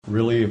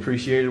Really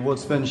appreciated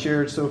what's been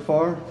shared so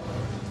far.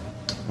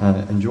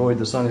 Enjoyed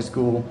the Sunday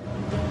school.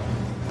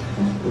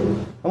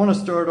 I want to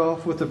start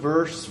off with a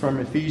verse from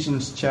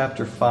Ephesians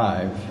chapter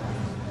 5.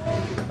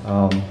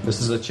 This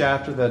is a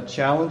chapter that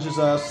challenges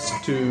us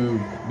to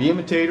be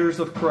imitators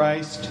of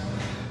Christ,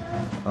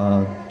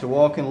 to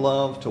walk in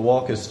love, to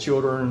walk as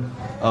children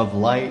of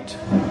light.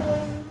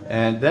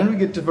 And then we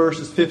get to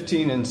verses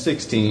 15 and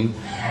 16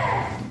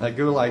 that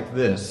go like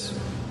this.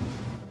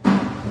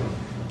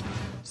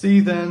 See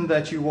then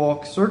that you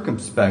walk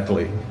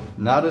circumspectly,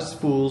 not as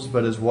fools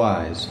but as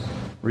wise,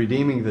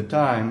 redeeming the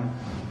time,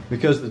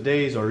 because the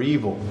days are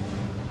evil.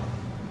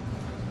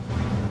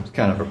 It's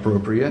kind of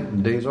appropriate.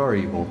 The days are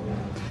evil.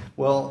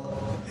 Well,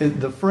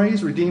 the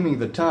phrase redeeming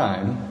the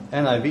time,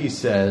 NIV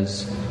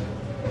says,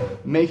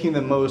 making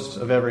the most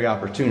of every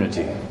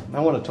opportunity. I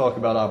want to talk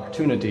about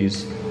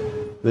opportunities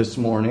this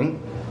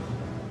morning.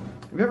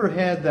 Have you ever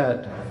had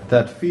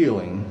that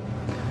feeling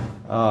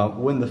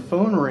when the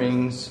phone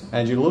rings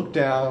and you look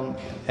down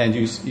and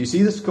you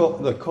see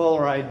the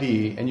caller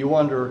ID and you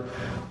wonder,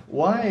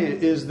 why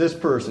is this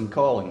person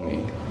calling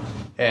me?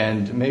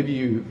 And maybe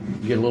you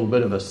get a little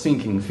bit of a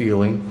sinking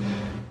feeling.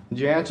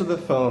 You answer the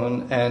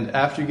phone, and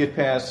after you get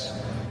past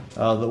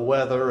the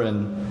weather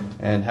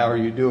and how are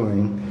you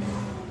doing,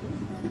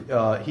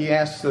 he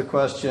asks the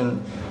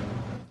question,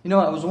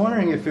 I was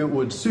wondering if it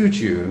would suit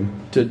you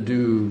to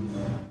do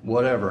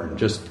whatever,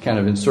 just kind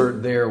of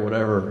insert there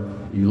whatever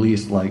you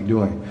least like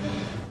doing.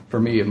 For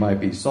me, it might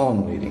be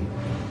song leading.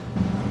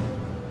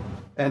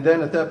 And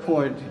then at that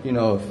point,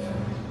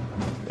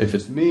 if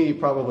it's me,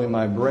 probably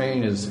my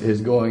brain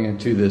is going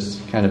into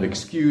this kind of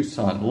excuse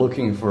hunt,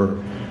 looking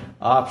for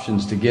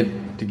options to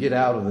get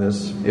out of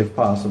this, if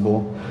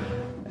possible,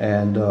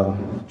 and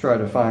try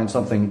to find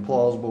something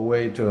plausible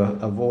way to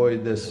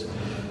avoid this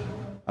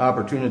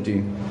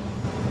opportunity.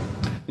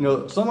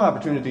 Some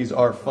opportunities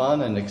are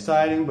fun and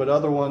exciting, but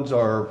other ones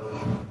are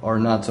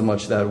not so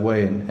much that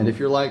way. And if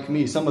you're like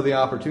me, some of the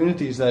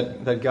opportunities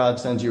that God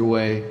sends your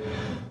way,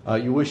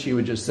 you wish He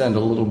would just send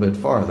a little bit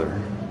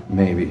farther,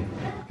 maybe.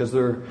 Because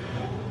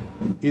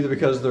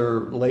they're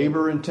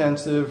labor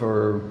intensive,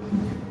 or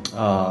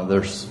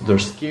they're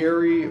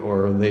scary,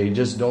 or they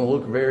just don't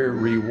look very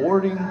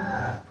rewarding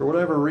for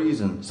whatever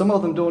reason. Some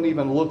of them don't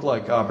even look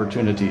like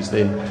opportunities.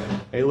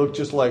 They look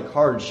just like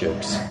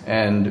hardships,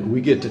 and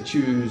we get to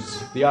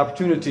choose. The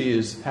opportunity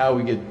is how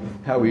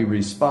we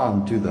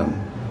respond to them.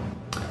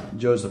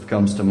 Joseph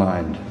comes to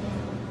mind.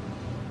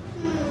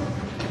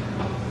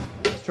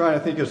 Trying to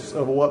think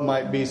of what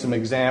might be some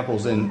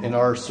examples in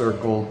our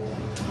circle.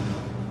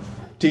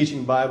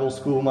 Teaching Bible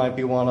school might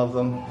be one of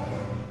them.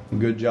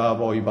 Good job,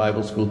 all you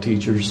Bible school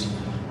teachers.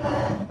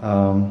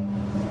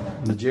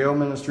 The jail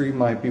ministry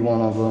might be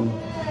one of them.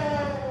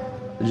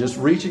 Just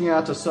reaching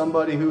out to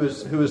somebody who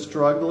is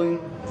struggling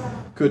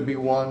could be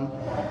one.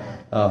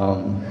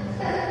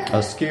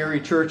 A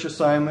scary church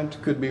assignment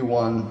could be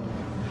one.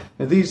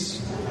 And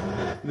these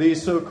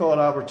so-called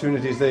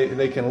opportunities,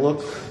 they can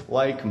look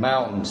like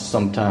mountains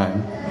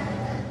sometime.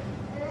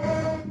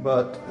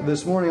 But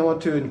this morning I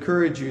want to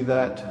encourage you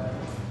that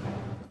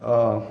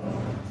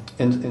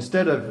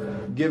instead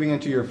of giving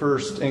into your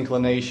first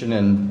inclination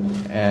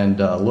and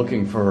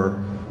looking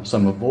for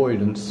some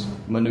avoidance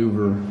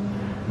maneuver,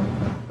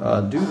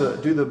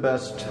 do the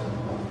best.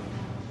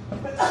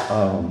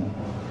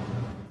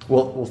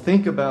 Well,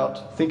 think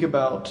about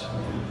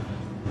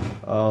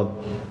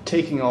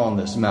taking on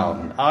this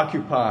mountain,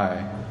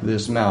 occupy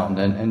this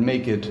mountain, and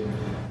make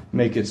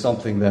it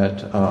something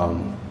that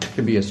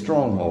can be a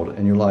stronghold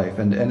in your life.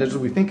 And as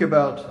we think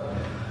about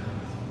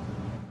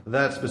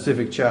that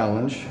specific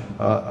challenge,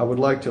 I would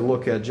like to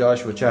look at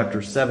Joshua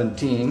chapter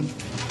 17.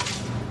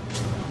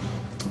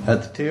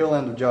 At the tail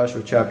end of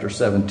Joshua chapter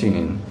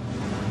 17.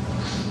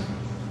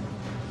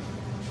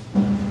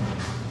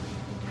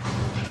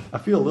 I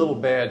feel a little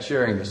bad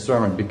sharing this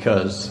sermon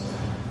because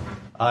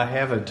I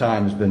have at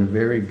times been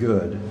very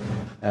good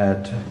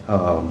at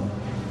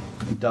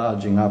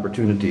dodging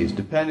opportunities.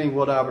 Depending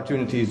what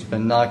opportunity's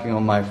been knocking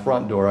on my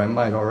front door, I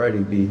might already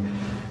be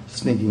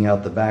sneaking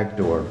out the back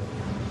door.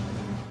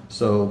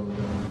 So,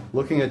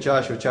 looking at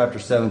Joshua chapter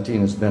 17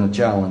 has been a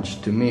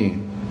challenge to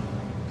me.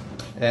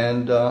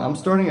 And I'm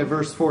starting at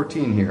verse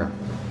 14 here.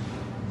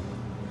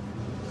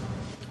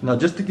 Now,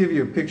 just to give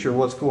you a picture of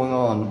what's going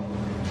on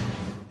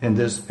in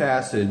this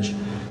passage,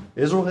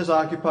 Israel has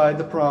occupied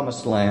the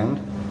promised land.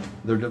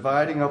 They're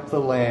dividing up the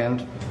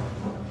land.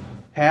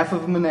 Half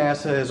of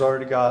Manasseh has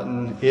already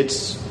gotten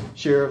its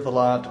share of the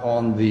lot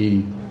on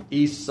the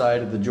east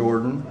side of the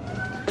Jordan.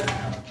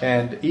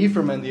 And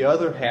Ephraim and the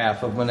other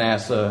half of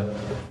Manasseh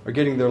are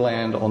getting their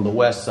land on the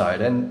west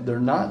side. And they're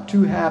not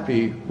too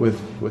happy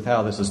with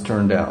how this has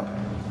turned out.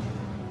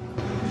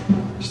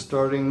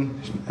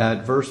 Starting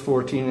at verse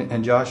 14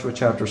 in Joshua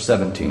chapter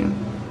 17.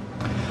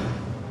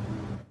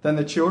 Then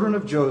the children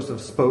of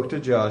Joseph spoke to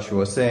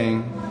Joshua,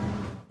 saying,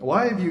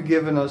 "Why have you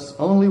given us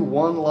only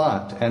one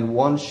lot and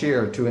one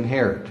share to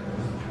inherit,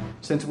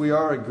 since we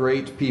are a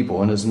great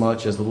people,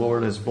 inasmuch as the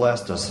Lord has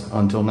blessed us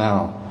until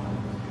now?"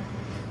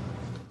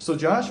 So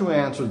Joshua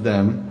answered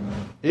them,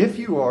 If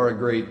you are a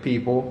great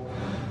people,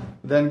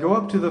 then go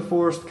up to the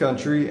forest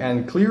country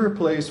and clear a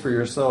place for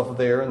yourself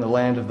there in the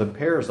land of the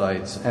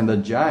Perizzites and the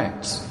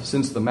giants,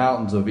 since the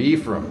mountains of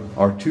Ephraim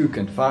are too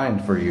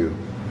confined for you."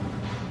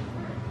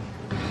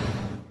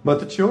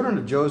 But the children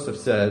of Joseph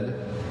said,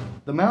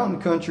 "The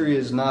mountain country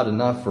is not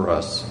enough for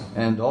us,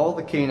 and all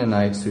the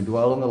Canaanites who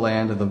dwell in the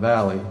land of the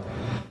valley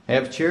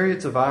have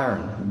chariots of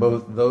iron,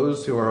 both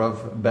those who are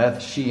of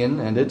Beth Shean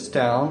and its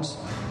towns,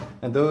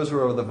 and those who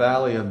are of the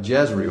valley of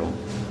Jezreel."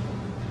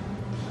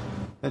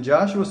 And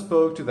Joshua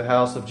spoke to the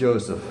house of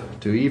Joseph,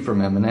 to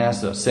Ephraim and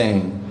Manasseh,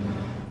 saying,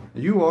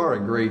 "You are a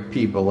great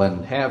people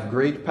and have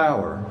great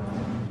power.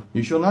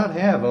 You shall not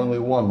have only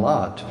one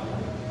lot,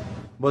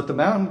 but the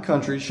mountain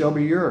country shall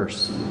be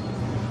yours.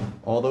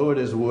 Although it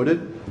is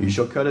wooded, you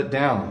shall cut it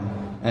down,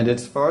 and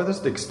its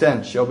farthest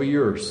extent shall be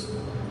yours.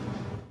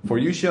 For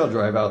you shall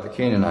drive out the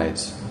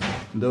Canaanites,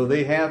 though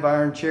they have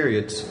iron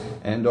chariots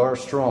and are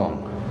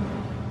strong."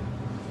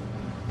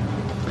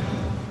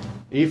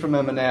 Ephraim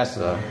and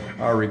Manasseh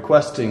are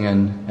requesting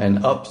an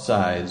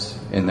upsize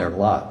in their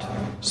lot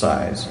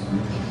size.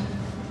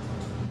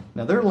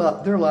 Now their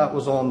lot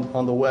was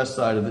on the west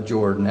side of the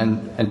Jordan,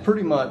 and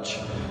pretty much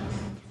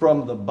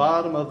from the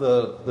bottom of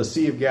the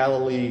Sea of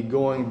Galilee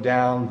going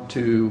down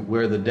to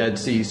where the Dead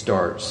Sea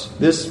starts.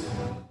 This,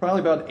 probably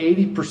about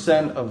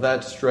 80% of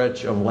that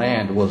stretch of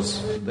land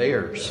was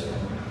theirs.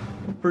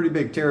 Pretty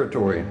big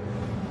territory.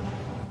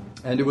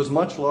 And it was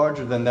much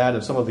larger than that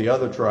of some of the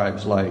other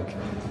tribes like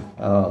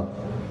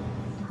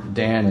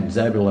Dan and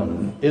Zebulun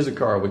and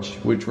Issachar,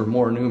 which were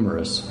more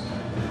numerous.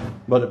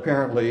 But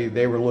apparently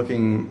they were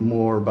looking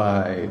more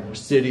by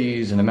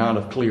cities and amount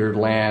of cleared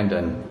land,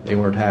 and they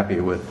weren't happy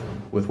with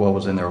what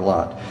was in their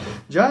lot.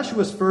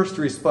 Joshua's first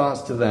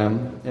response to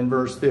them in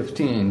verse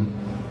 15,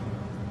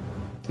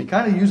 he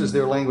kind of uses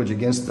their language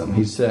against them.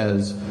 He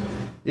says,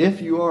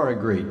 "If you are a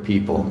great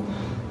people,"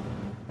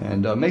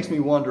 and makes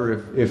me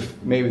wonder if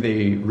maybe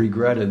they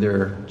regretted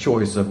their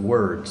choice of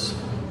words.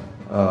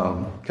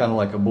 Kind of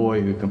like a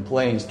boy who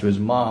complains to his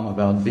mom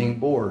about being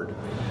bored.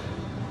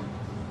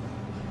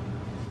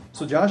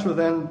 So Joshua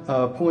then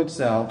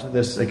points out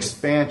this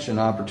expansion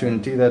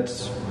opportunity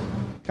that's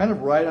kind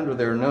of right under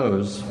their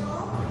nose.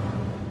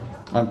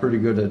 I'm pretty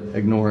good at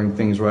ignoring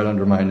things right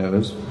under my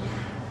nose.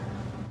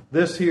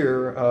 This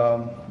here,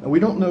 we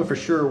don't know for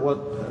sure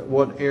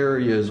what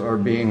areas are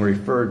being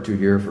referred to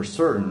here for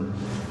certain,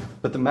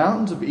 but the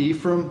mountains of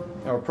Ephraim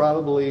are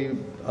probably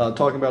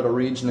talking about a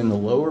region in the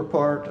lower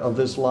part of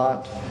this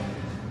lot.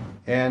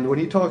 And when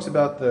he talks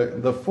about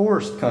the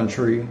forest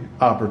country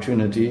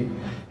opportunity,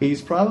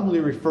 he's probably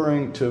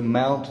referring to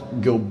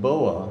Mount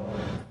Gilboa,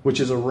 which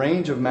is a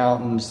range of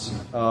mountains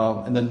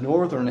in the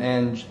northern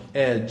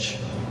edge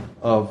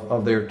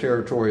of their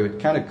territory. It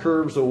kind of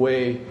curves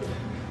away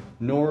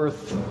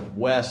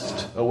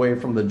northwest away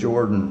from the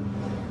Jordan.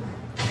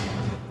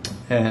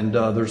 And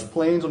there's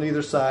plains on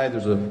either side.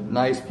 There's a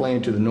nice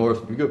plain to the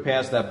north. If you go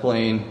past that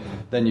plain,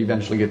 then you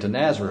eventually get to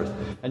Nazareth.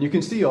 And you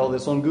can see all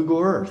this on Google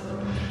Earth.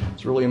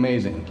 It's really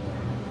amazing.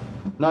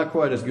 Not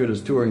quite as good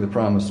as touring the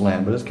Promised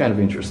Land, but it's kind of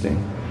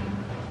interesting.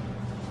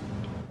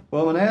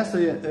 Well,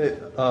 Manasseh,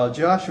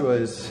 Joshua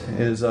is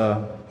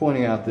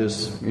pointing out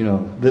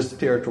this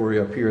territory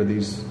up here,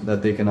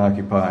 that they can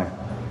occupy.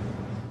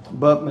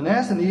 But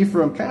Manasseh and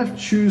Ephraim kind of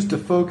choose to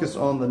focus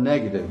on the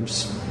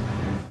negatives.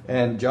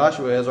 And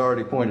Joshua has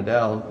already pointed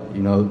out,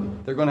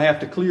 they're going to have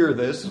to clear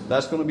this.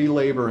 That's going to be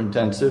labor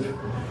intensive.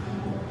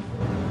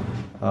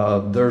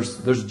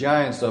 There's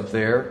giants up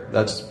there.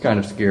 That's kind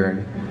of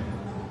scary.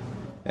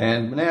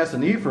 And Manasseh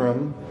and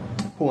Ephraim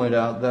point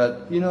out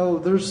that,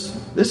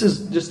 this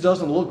just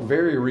doesn't look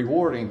very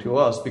rewarding to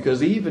us,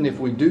 because even if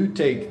we do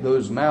take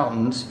those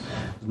mountains,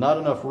 there's not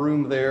enough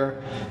room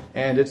there,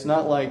 and it's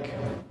not like,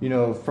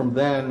 from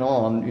then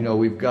on,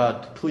 we've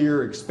got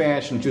clear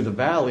expansion to the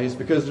valleys,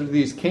 because there are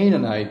these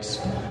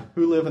Canaanites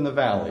who live in the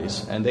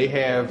valleys, and they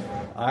have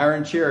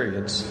iron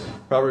chariots,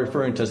 probably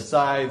referring to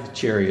scythe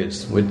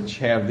chariots, which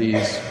have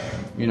these,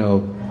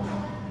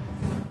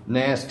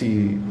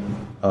 nasty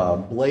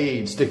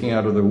blades sticking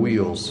out of their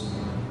wheels.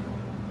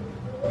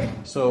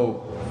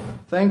 So,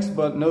 thanks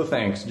but no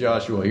thanks,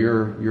 Joshua.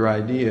 Your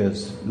idea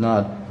is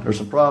not, there's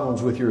some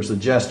problems with your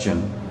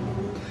suggestion.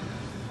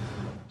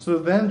 So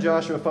then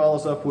Joshua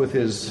follows up with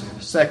his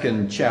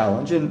second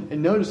challenge, and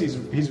notice he's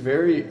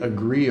very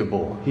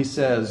agreeable. He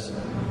says,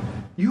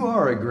 "You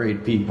are a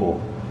great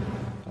people.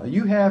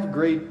 You have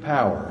great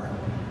power.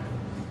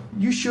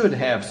 You should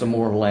have some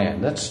more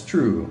land. That's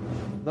true.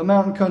 The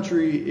mountain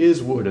country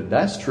is wooded.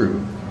 That's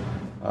true.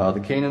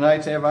 The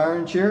Canaanites have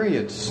iron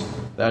chariots.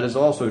 That is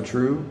also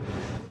true.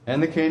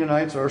 And the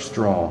Canaanites are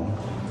strong.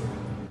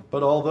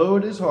 But although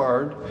it is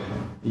hard,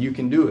 you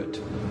can do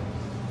it."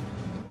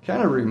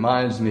 Kind of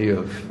reminds me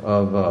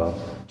of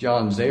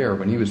John Zaire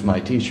when he was my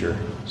teacher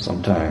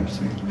sometimes.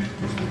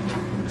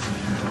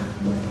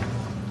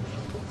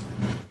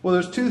 Well,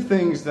 there's two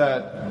things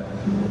that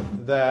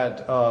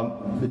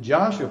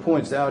Joshua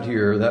points out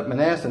here that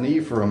Manasseh and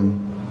Ephraim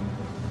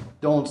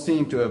don't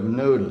seem to have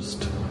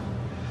noticed.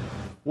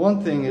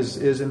 One thing is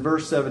in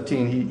verse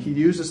 17, he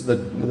uses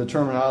the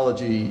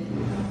terminology,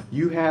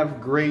 you have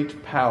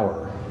great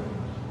power.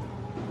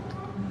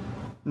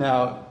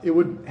 Now, it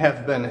would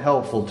have been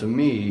helpful to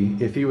me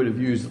if he would have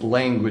used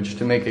language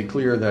to make it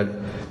clear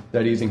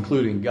that he's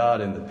including God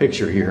in the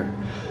picture here.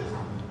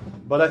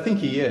 But I think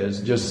he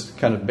is, just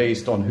kind of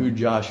based on who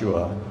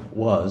Joshua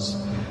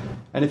was.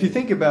 And if you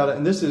think about it,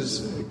 and this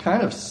is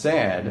kind of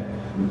sad,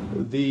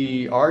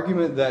 the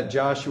argument that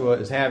Joshua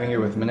is having here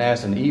with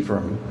Manasseh and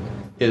Ephraim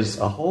is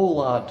a whole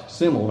lot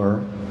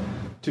similar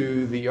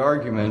to the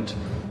argument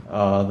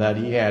that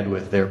he had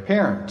with their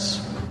parents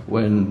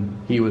when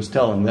he was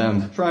telling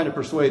them, trying to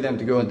persuade them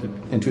to go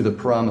into the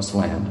promised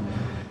land.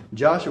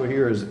 Joshua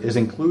here is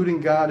including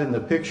God in the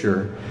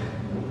picture,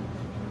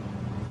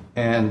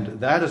 and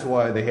that is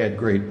why they had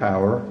great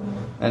power.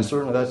 And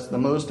certainly that's the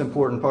most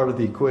important part of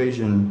the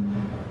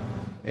equation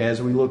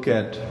as we look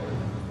at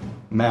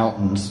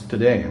mountains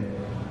today.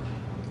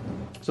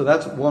 So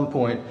that's one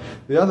point.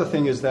 The other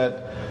thing is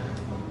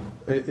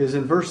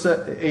in verse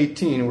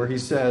 18 where he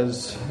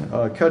says,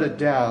 cut it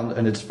down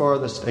and its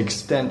farthest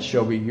extent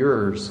shall be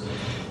yours.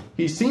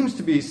 He seems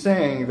to be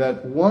saying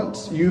that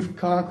once you've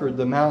conquered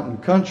the mountain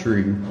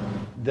country,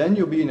 then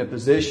you'll be in a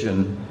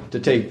position to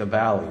take the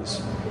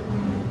valleys.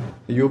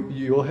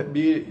 You'll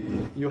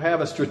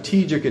have a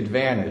strategic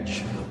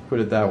advantage, put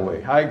it that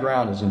way. High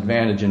ground is an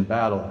advantage in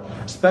battle,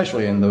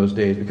 especially in those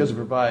days, because it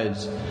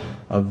provides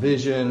a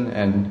vision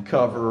and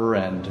cover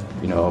and,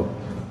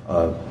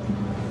 a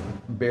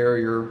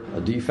barrier,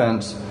 a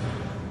defense.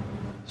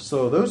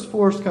 So those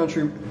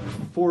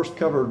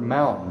forest-covered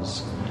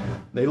mountains,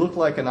 they look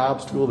like an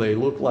obstacle, they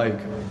look like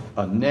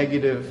a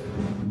negative,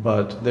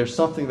 but there's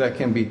something that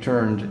can be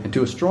turned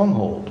into a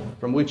stronghold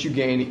from which you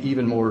gain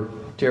even more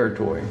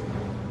territory.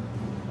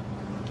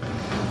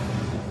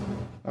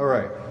 All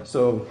right,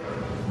 so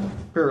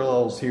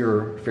parallels here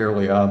are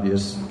fairly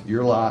obvious.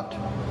 Your lot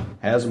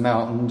has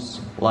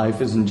mountains.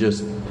 Life isn't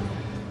just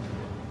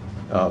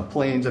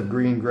plains of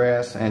green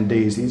grass and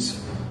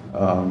daisies.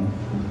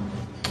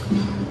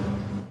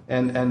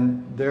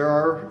 And there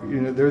are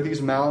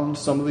these mountains.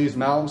 Some of these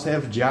mountains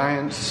have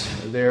giants.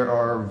 There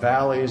are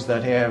valleys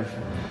that have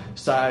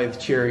scythe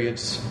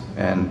chariots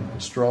and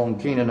strong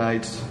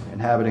Canaanites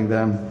inhabiting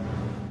them.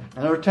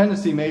 And our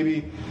tendency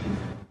maybe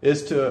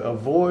is to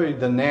avoid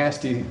the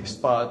nasty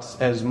spots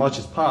as much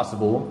as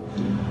possible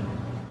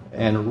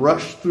and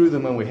rush through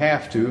them when we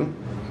have to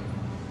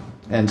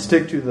and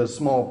stick to the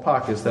small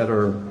pockets that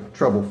are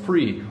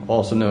trouble-free,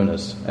 also known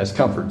as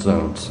comfort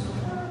zones.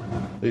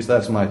 At least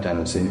that's my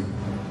tendency.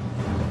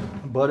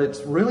 But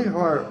it's really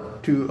hard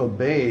to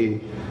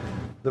obey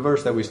the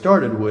verse that we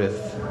started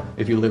with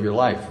if you live your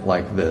life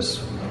like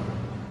this.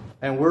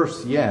 And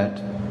worse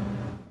yet,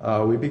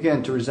 we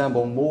begin to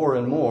resemble more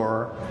and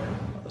more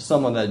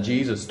someone that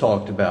Jesus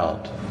talked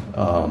about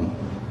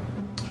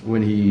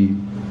when he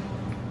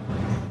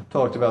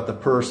talked about the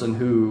person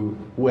who,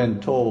 when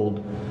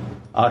told,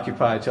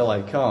 occupy till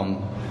I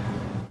come,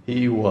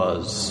 he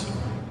was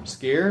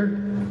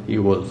scared, he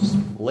was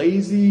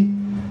lazy,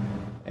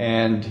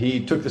 and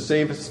he took the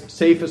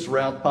safest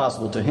route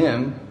possible to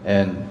him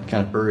and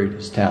kind of buried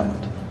his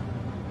talent.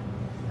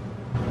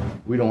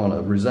 We don't want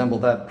to resemble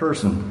that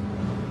person.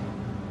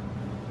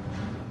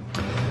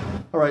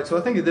 All right, so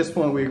I think at this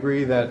point we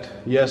agree that,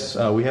 yes,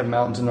 we have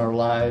mountains in our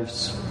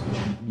lives.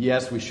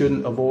 Yes, we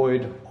shouldn't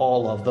avoid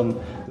all of them,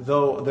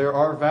 though there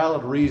are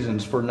valid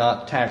reasons for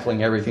not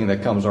tackling everything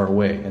that comes our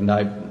way. And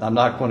I'm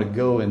not going to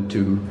go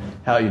into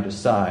how you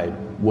decide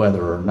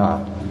whether or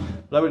not.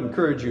 But I would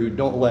encourage you,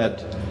 don't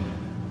let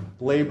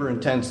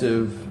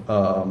labor-intensive,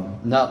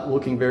 not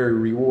looking very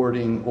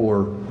rewarding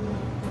or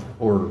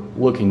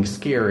looking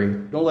scary,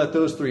 don't let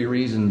those three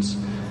reasons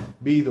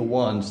be the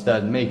ones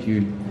that make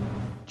you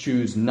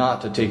choose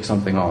not to take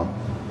something on.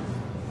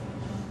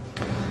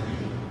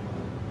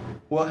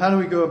 Well, how do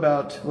we go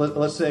about,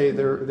 let's say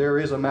there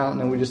is a mountain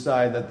and we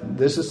decide that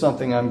this is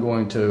something I'm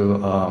going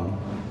to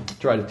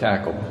try to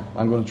tackle.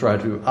 I'm going to try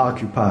to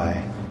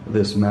occupy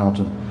this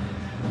mountain.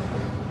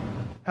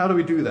 How do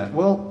we do that?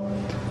 Well,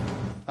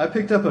 I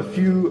picked up a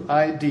few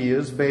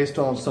ideas based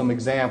on some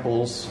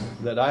examples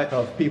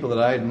of people that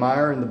I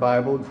admire in the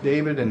Bible,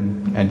 David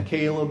and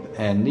Caleb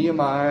and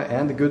Nehemiah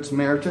and the Good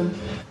Samaritan.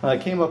 I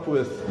came up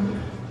with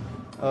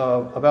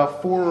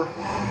about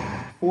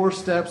four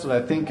steps that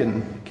I think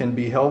can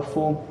be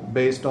helpful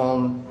based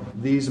on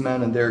these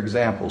men and their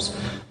examples.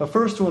 The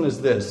first one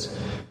is this: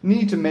 you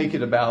need to make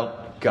it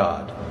about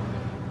God.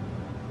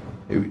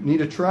 You need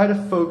to try to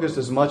focus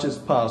as much as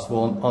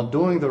possible on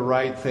doing the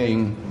right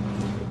thing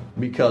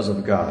because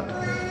of God,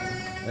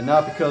 and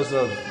not because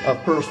of a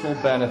personal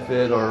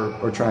benefit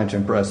or trying to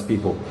impress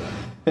people.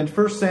 In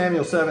 1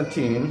 Samuel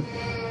 17,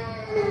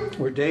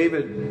 where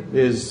David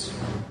is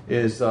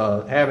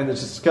having this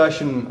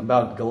discussion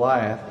about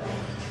Goliath,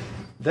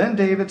 then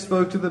David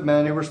spoke to the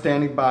men who were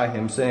standing by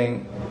him,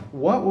 saying,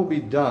 "What will be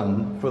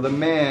done for the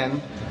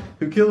man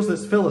who kills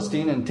this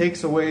Philistine and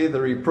takes away the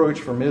reproach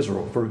from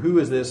Israel? For who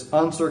is this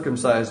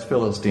uncircumcised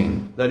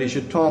Philistine, that he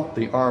should taunt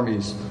the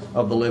armies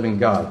of the living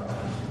God?"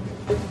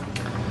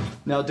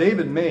 Now,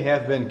 David may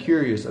have been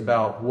curious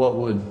about what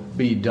would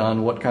be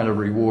done, what kind of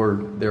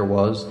reward there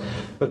was,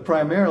 but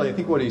primarily I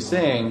think what he's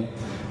saying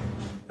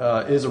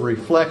is a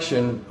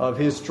reflection of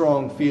his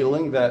strong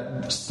feeling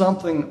that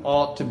something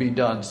ought to be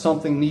done,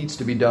 something needs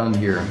to be done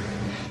here.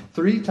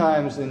 3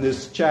 times in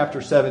this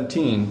chapter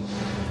 17,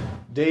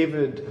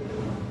 David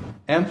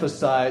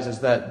emphasizes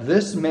that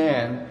this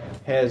man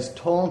has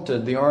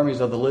taunted the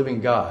armies of the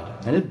living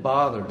God, and it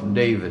bothered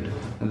David,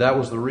 and that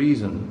was the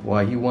reason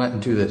why he went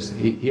into this.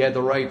 He had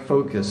the right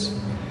focus.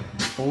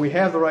 When we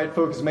have the right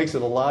focus, it makes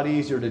it a lot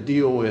easier to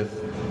deal with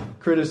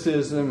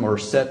criticism or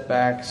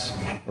setbacks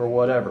or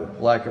whatever,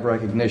 lack of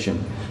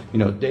recognition.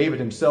 David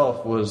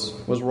himself was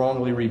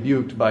wrongly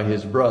rebuked by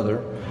his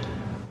brother,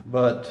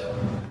 but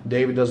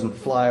David doesn't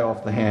fly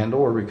off the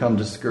handle or become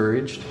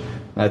discouraged.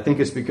 And I think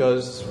it's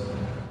because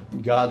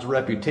God's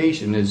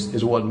reputation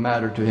is what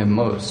mattered to him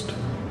most.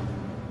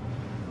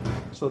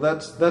 So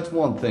that's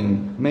one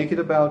thing. Make it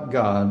about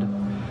God.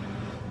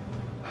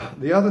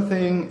 The other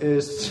thing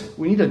is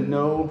we need to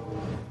know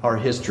our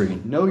history.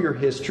 Know your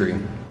history.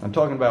 I'm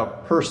talking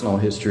about personal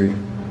history.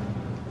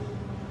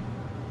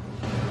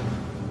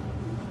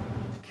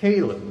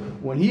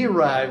 Caleb, when he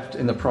arrived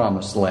in the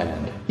Promised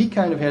Land, he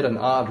kind of had an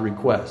odd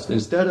request.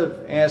 Instead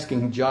of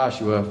asking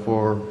Joshua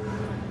for,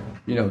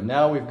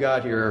 now we've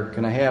got here,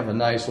 can I have a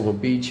nice little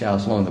beach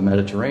house along the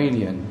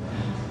Mediterranean?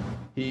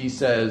 He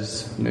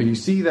says, you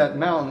see that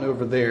mountain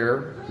over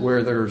there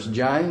where there's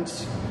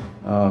giants?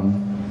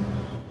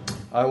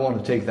 I want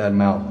to take that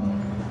mountain.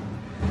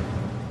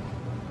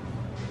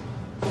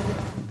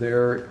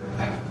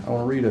 I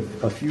want to read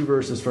a few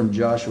verses from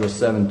Joshua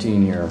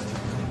 17 here.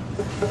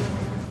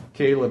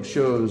 Caleb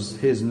shows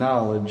his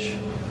knowledge.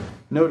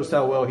 Notice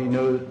how well he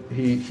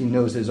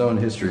knows his own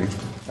history.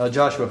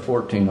 Joshua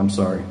 14, I'm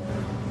sorry.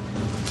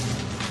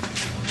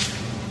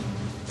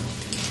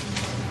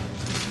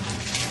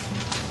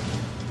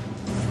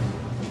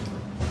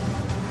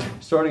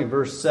 Starting at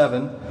verse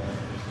 7,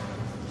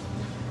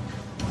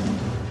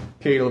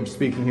 Caleb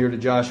speaking here to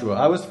Joshua.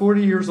 I was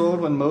 40 years old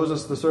when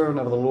Moses, the servant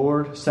of the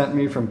Lord, sent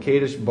me from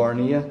Kadesh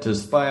Barnea to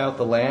spy out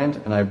the land,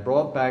 and I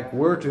brought back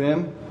word to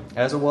him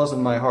as it was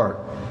in my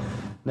heart.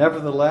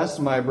 Nevertheless,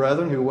 my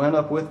brethren who went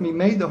up with me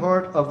made the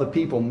heart of the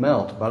people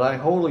melt, but I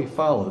wholly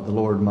followed the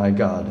Lord my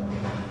God.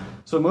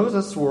 So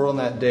Moses swore on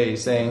that day,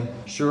 saying,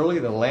 Surely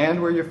the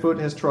land where your foot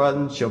has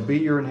trodden shall be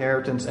your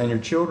inheritance and your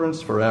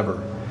children's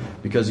forever,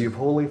 because you've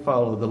wholly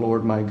followed the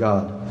Lord my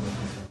God.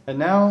 And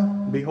now,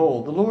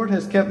 behold, the Lord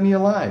has kept me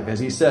alive, as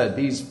he said,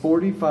 these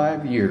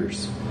 45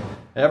 years,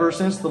 ever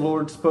since the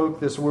Lord spoke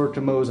this word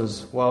to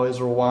Moses while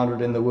Israel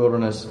wandered in the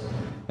wilderness.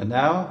 And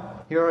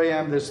now, here I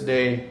am this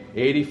day,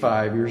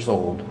 85 years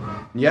old.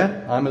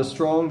 Yet I'm as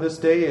strong this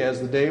day as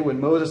the day when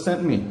Moses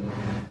sent me.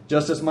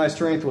 Just as my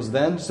strength was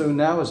then, so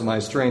now is my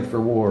strength for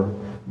war,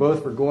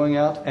 both for going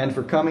out and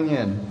for coming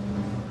in.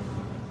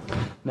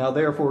 Now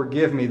therefore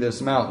give me this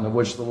mountain of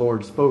which the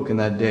Lord spoke in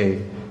that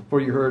day. For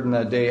you heard in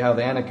that day how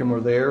the Anakim were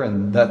there,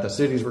 and that the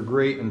cities were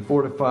great and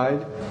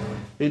fortified.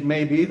 It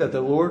may be that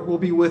the Lord will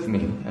be with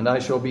me, and I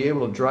shall be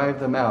able to drive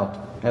them out,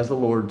 as the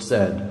Lord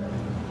said.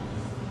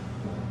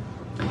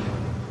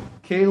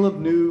 Caleb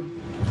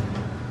knew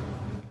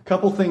a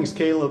couple things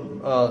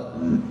Caleb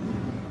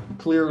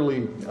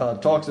clearly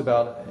talks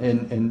about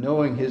in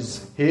knowing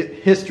his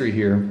history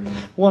here.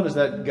 One is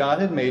that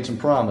God had made some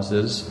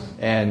promises,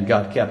 and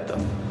God kept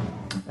them.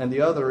 And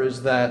the other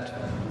is that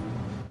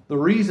the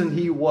reason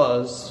he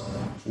was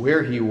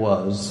where he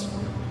was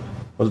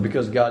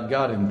because God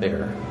got him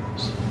there.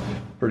 It's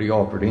pretty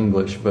awkward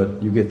English,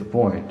 but you get the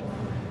point.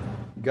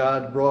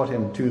 God brought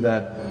him to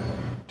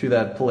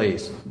that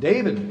place.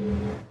 David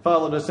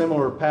followed a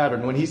similar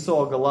pattern when he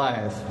saw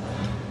Goliath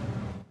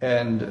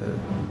and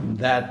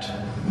that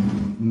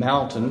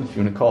mountain, if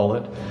you want to call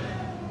it.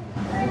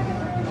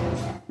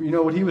 You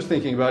know what he was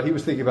thinking about? He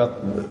was thinking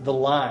about the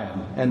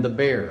lion and the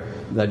bear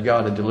that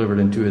God had delivered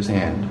into his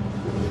hand.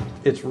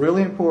 It's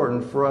really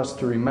important for us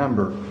to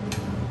remember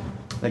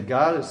that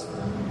God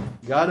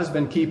has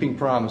been keeping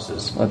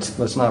promises.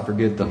 Let's not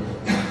forget them.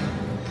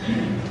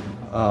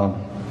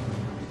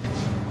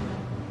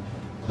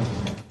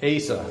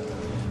 Asa,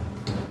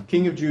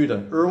 king of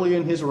Judah, early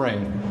in his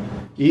reign,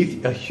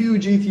 a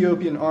huge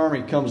Ethiopian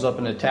army comes up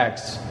and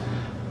attacks,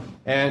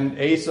 and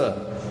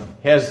Asa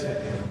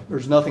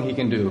there's nothing he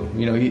can do.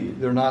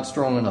 They're not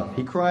strong enough.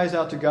 He cries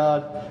out to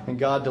God, and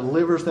God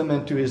delivers them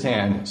into his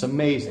hand. It's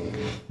amazing.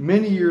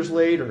 Many years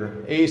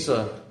later,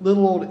 Asa,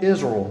 little old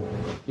Israel,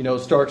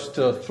 starts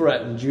to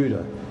threaten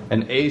Judah.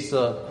 And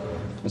Asa,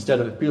 instead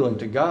of appealing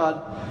to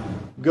God,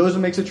 goes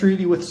and makes a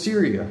treaty with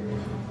Syria.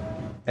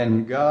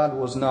 And God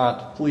was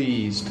not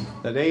pleased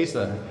that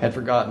Asa had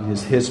forgotten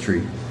his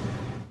history.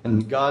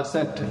 And God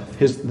sent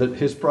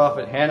his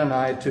prophet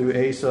Hanani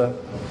to Asa,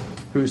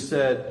 who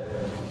said,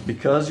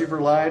 Because you've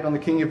relied on the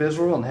king of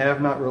Israel and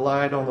have not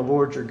relied on the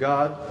Lord your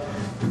God,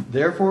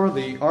 therefore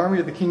the army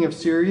of the king of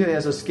Syria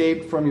has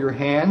escaped from your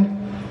hand.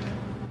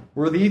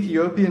 Were the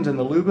Ethiopians and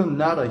the Lubim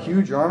not a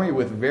huge army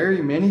with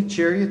very many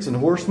chariots and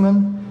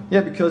horsemen?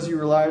 Yet because you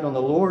relied on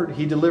the Lord,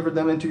 he delivered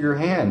them into your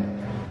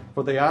hand.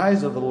 For the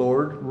eyes of the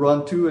Lord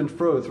run to and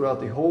fro throughout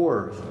the whole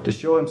earth, to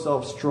show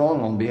himself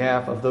strong on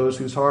behalf of those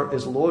whose heart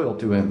is loyal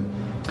to him.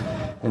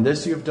 And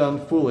this you have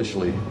done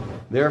foolishly.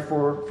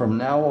 Therefore, from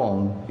now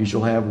on, you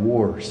shall have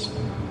wars.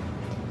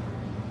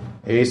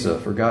 Asa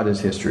forgot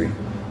his history.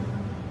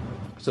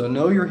 So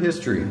know your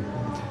history.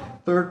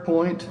 Third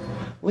point,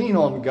 lean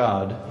on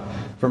God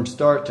from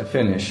start to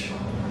finish.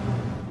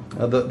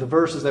 The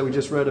verses that we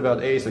just read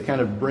about Asa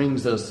kind of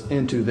brings us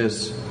into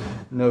this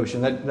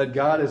notion that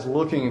God is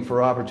looking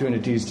for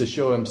opportunities to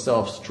show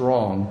himself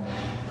strong.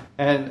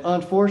 And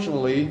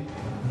unfortunately,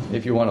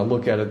 if you want to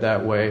look at it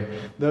that way,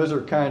 those are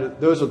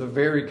the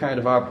very kind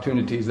of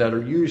opportunities that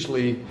are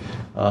usually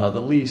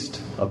the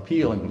least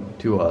appealing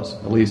to us,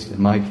 at least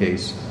in my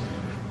case.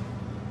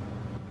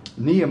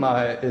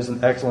 Nehemiah is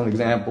an excellent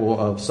example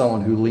of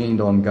someone who leaned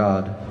on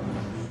God.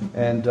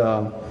 And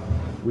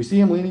we see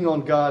him leaning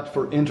on God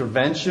for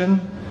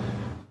intervention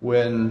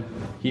when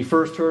he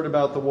first heard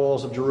about the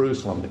walls of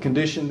Jerusalem, the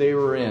condition they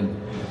were in.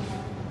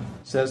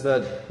 It says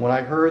that when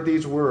I heard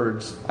these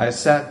words, I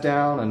sat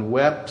down and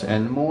wept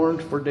and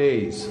mourned for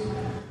days,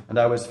 and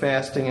I was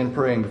fasting and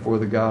praying before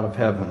the God of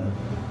heaven.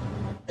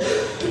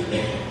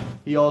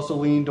 He also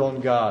leaned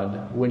on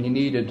God when he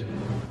needed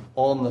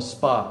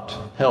on-the-spot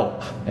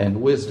help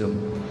and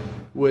wisdom.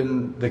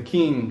 When the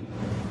king,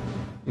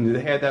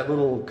 they had that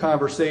little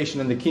conversation,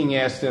 and the king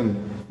asked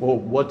him, well,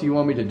 what do you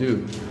want me to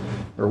do?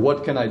 Or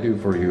what can I do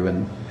for you?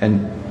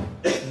 And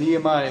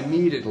Nehemiah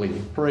immediately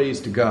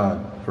prays to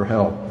God for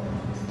help.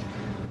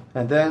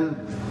 And then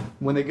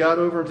when they got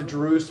over into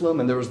Jerusalem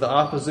and there was the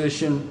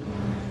opposition,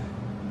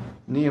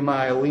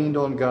 Nehemiah leaned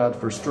on God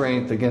for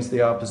strength against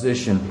the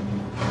opposition.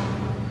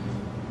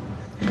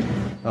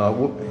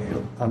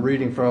 I'm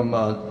reading from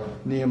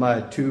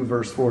Nehemiah 2,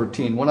 verse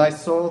 14. When I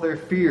saw their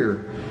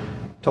fear,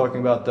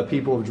 talking about the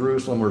people of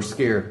Jerusalem were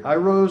scared, I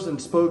rose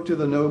and spoke to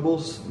the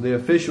nobles, the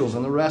officials,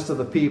 and the rest of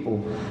the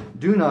people.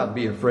 Do not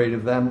be afraid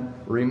of them.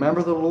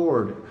 Remember the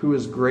Lord, who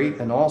is great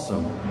and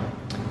awesome.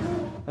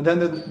 And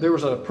then there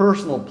was a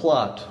personal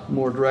plot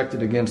more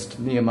directed against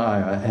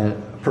Nehemiah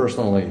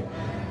personally.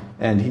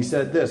 And he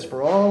said this,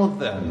 for all of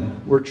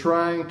them were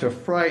trying to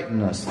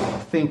frighten us,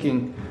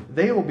 thinking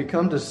they will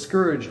become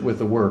discouraged with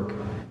the work,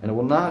 and it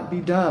will not be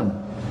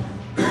done.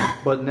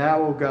 But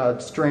now, O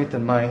God,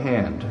 strengthen my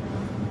hand.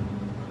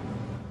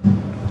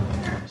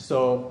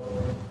 So,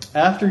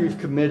 after you've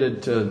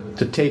committed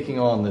to taking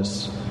on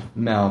this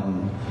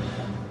mountain,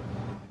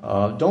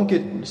 don't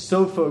get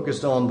so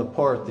focused on the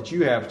part that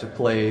you have to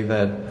play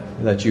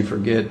that you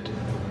forget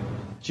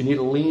that you need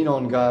to lean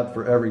on God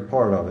for every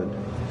part of it.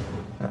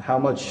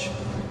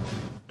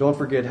 Don't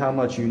forget how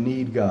much you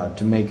need God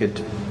to make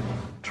it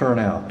turn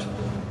out.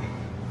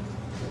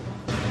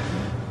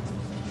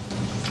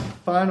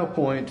 Final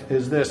point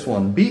is this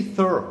one. Be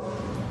thorough.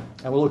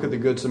 And we'll look at the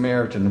Good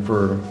Samaritan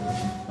for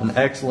an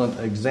excellent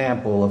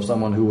example of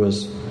someone who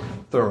was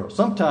thorough.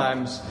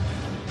 Sometimes,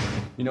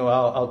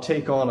 I'll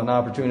take on an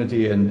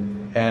opportunity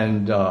and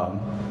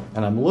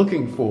I'm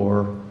looking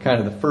for kind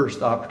of the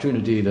first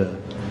opportunity to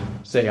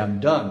say I'm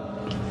done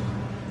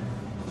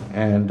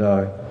and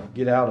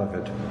get out of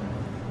it.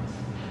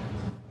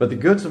 But the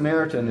Good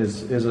Samaritan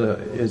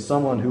is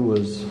someone who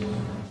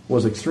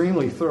was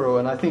extremely thorough,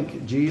 and I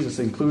think Jesus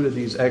included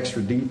these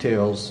extra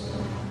details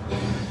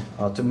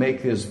to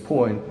make his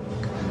point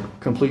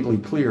completely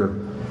clear.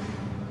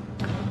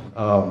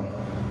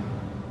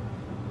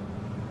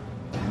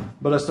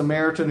 But a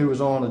Samaritan who was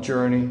on a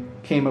journey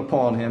came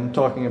upon him,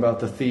 talking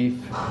about the thief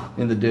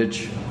in the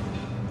ditch.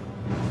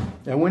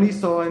 And when he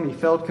saw him, he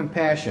felt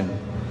compassion.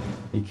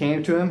 He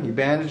came to him, he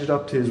bandaged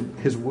up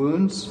his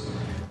wounds,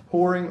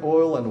 pouring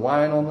oil and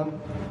wine on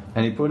them,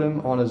 and he put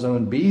him on his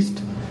own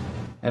beast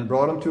and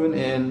brought him to an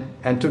inn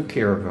and took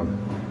care of him.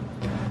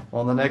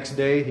 On the next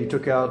day, he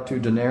took out 2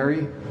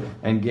 denarii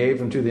and gave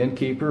them to the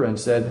innkeeper and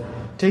said,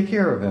 take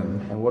care of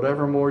him, and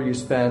whatever more you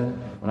spend,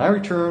 when I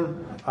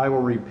return, I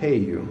will repay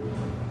you.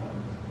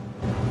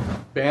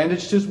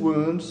 Bandaged his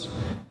wounds,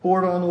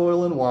 poured on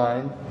oil and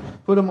wine,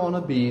 put him on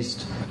a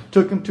beast,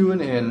 took him to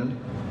an inn,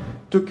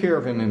 took care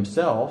of him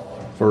himself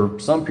for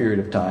some period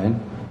of time,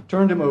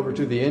 turned him over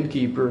to the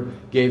innkeeper,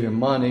 gave him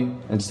money,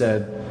 and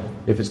said,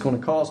 if it's going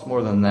to cost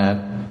more than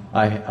that,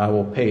 I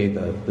will pay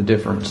the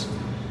difference.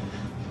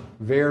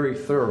 Very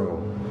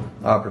thorough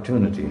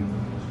opportunity.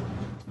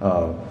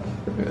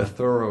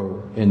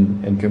 Thorough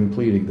in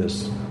completing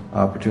this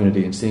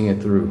opportunity and seeing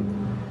it through.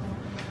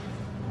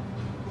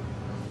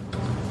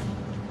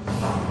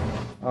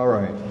 All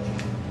right.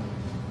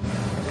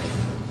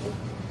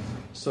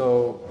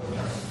 So,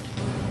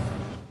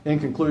 in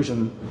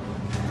conclusion,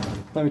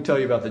 let me tell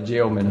you about the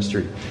jail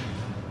ministry.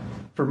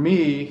 For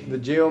me, the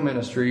jail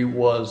ministry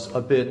was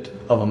a bit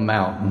of a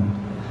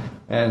mountain.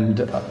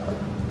 And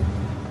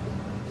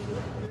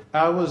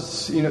I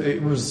was,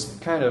 it was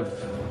kind of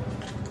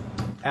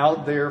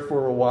out there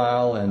for a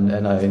while,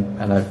 and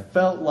I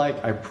felt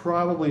like I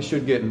probably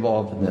should get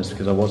involved in this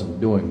because I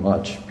wasn't doing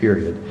much,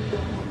 period.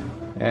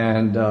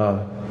 And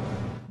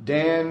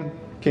Dan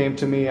came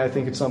to me, I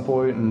think, at some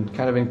point and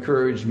kind of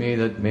encouraged me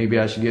that maybe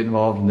I should get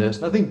involved in this.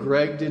 And I think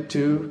Greg did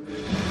too.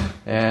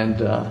 And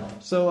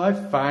so I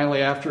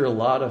finally, after a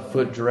lot of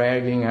foot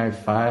dragging, I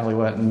finally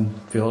went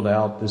and filled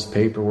out this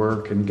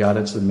paperwork and got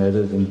it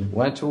submitted and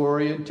went to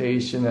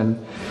orientation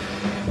and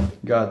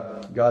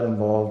got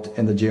involved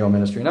in the jail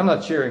ministry. And I'm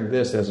not sharing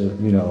this as a,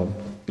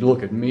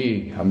 look at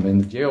me, I'm in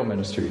the jail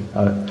ministry.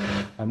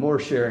 I'm more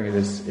sharing it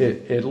as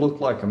it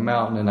looked like a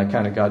mountain and I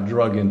kind of got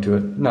drug into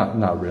it.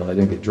 Not really, I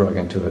didn't get drug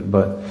into it,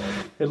 but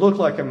it looked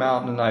like a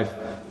mountain and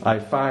I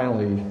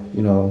finally,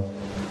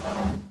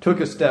 took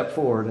a step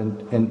forward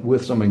and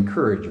with some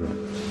encouragement.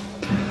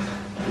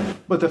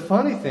 But the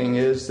funny thing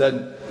is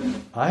that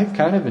I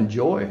kind of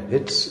enjoy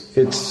it.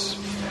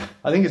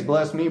 I think it's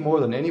blessed me more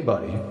than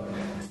anybody.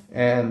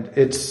 And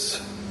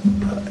it's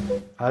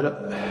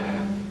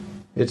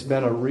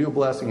been a real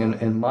blessing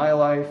in my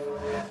life.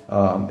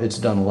 It's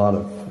done a lot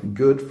of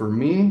good for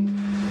me.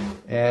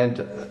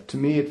 And to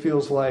me, it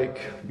feels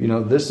like,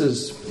 this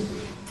has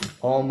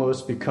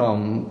almost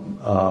become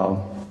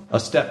a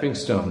stepping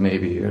stone,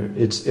 maybe.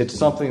 It's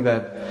something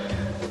that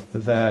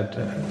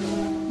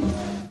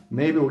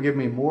maybe will give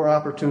me more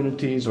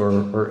opportunities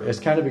or it's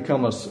kind of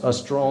become a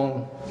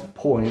strong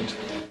point.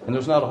 And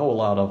there's not a whole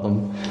lot of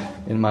them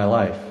in my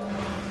life.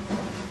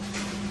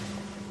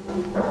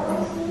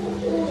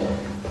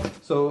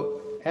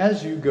 So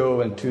as you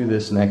go into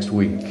this next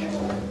week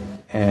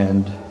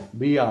and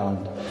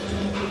beyond,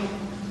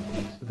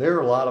 there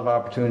are a lot of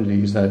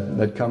opportunities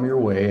that come your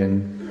way,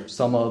 and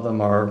some of them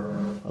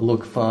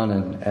look fun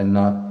and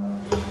not,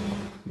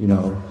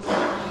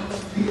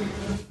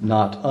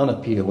 not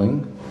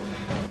unappealing.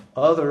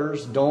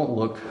 Others don't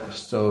look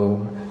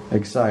so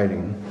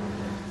exciting.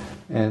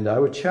 And I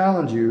would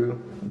challenge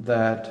you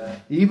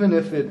that even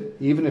if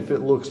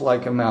it looks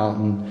like a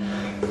mountain,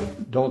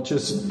 don't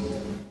just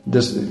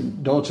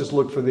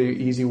look for the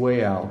easy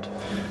way out.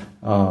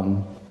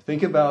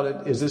 Think about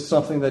it. Is this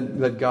something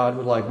that God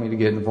would like me to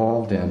get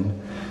involved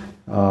in?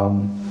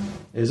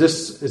 Is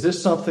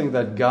this something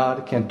that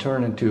God can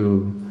turn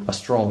into a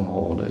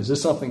stronghold? Is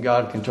this something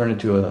God can turn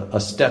into a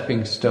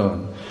stepping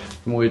stone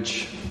from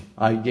which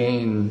I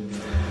gain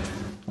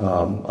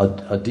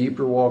a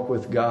deeper walk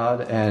with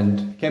God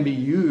and can be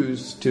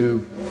used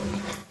to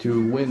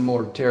win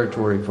more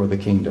territory for the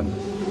kingdom?